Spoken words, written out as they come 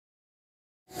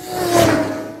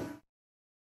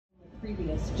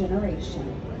previous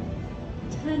generation.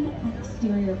 10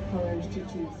 exterior colors to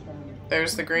choose from.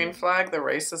 There's the green flag. The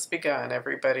race has begun.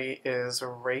 Everybody is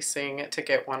racing to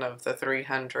get one of the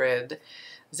 300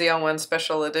 ZL1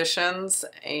 special editions.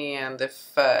 And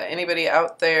if anybody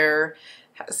out there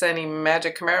has any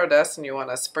magic Camaro dust and you want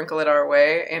to sprinkle it our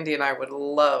way, Andy and I would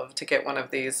love to get one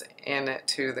of these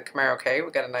into the Camaro K.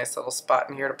 We've got a nice little spot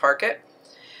in here to park it.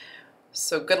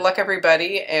 So good luck,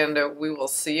 everybody, and we will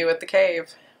see you at the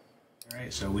cave. All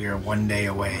right, so we are 1 day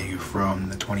away from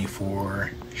the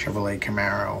 24 Chevrolet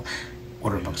Camaro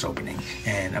order books opening,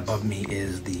 and above me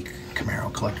is the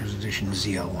Camaro Collector's Edition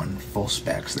ZL1 full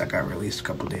specs that got released a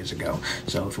couple days ago.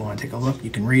 So if you want to take a look, you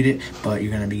can read it, but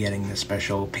you're going to be getting the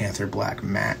special Panther Black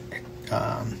matte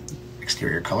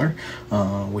exterior color,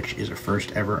 which is a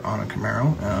first ever on a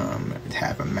Camaro.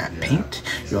 Have a matte paint.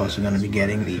 You're also going to be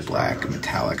getting the black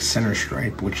metallic center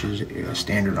stripe, which is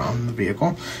standard on the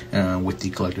vehicle with the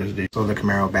collector's edition. So the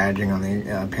Camaro badging on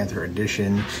the Panther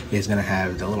edition is going to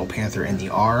have the little Panther in the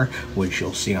R, which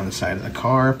you'll see on the side of the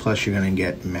car. Plus you're going to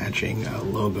get matching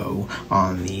logo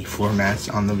on the floor mats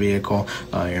on the vehicle,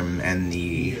 and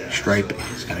the stripe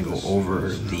is going to go over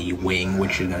the wing,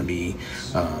 which is going to be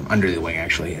under the wing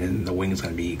actually, and the wing is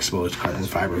going to be exposed carbon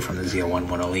fiber from the ZL1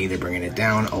 10E. They're bringing it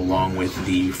down along with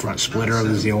the front splitter of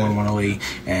the ZL1 10E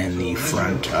and the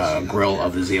front grille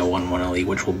of the ZL1 10E,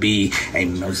 which will be a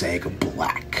mosaic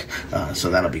black. So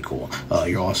that'll be cool.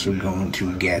 You're also going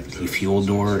to get the fuel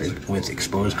door with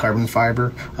exposed carbon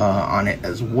fiber on it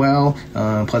as well,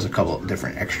 plus a couple of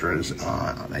different extras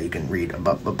that you can read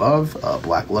above.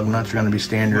 Black lug nuts are going to be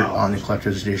standard on the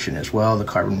collector's edition as well. The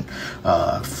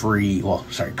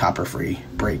copper-free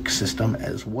brake system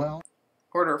as well.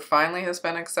 Order finally has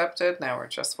been accepted. Now we're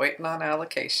just waiting on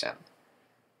allocation.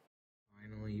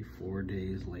 Finally, 4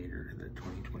 days later, the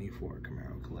 2024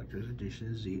 Camaro Collector's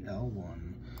Edition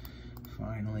ZL1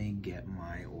 finally get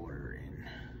my order in,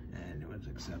 and it was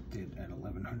accepted at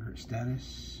 1100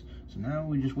 status. So now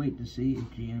we just wait to see if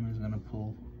GM is going to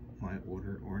pull my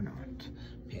order or not.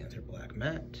 Panther Black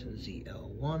Matte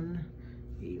ZL1.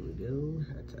 Here we go.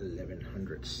 That's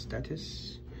 1100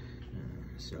 status.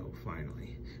 So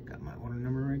finally got my order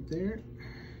number right there,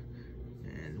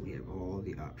 and we have all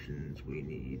the options we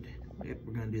need. Yep,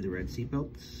 we're gonna do the red seat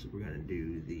belts, we're gonna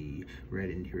do the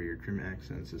red interior trim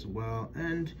accents as well,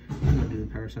 and we're gonna do the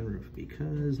power sunroof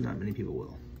because not many people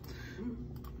will.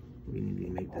 We need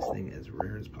to make this thing as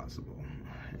rare as possible.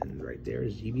 And right there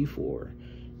is ZB4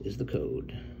 is the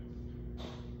code.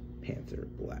 Panther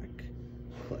Black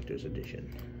Collector's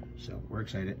Edition. So we're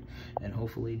excited, and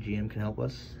hopefully GM can help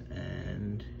us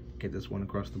and get this one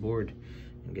across the board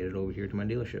and get it over here to my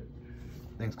dealership.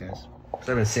 Thanks, guys.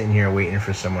 So I've been sitting here waiting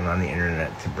for someone on the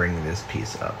internet to bring this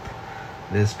piece up.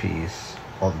 This piece,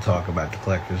 all the talk about the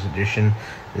collector's edition,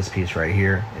 this piece right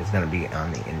here is going to be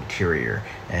on the interior,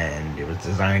 and it was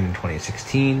designed in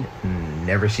 2016.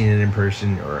 Never seen it in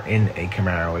person or in a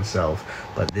Camaro itself,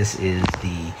 but this is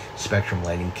the Spectrum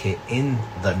lighting kit in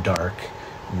the dark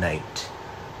night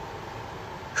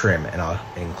trim, and I'll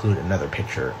include another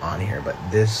picture on here, but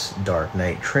this dark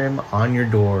night trim on your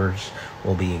doors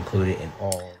will be included in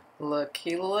all.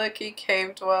 Looky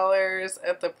cave dwellers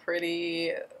at the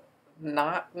pretty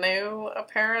not new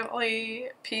apparently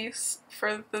piece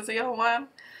for the ZL1.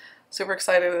 Super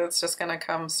excited that it's just going to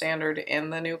come standard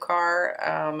in the new car.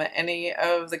 Any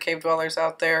of the cave dwellers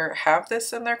out there have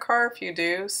this in their car? If you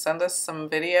do, send us some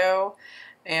video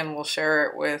and we'll share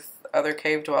it with other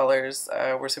cave dwellers.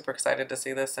 We're super excited to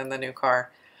see this in the new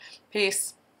car.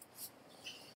 Peace.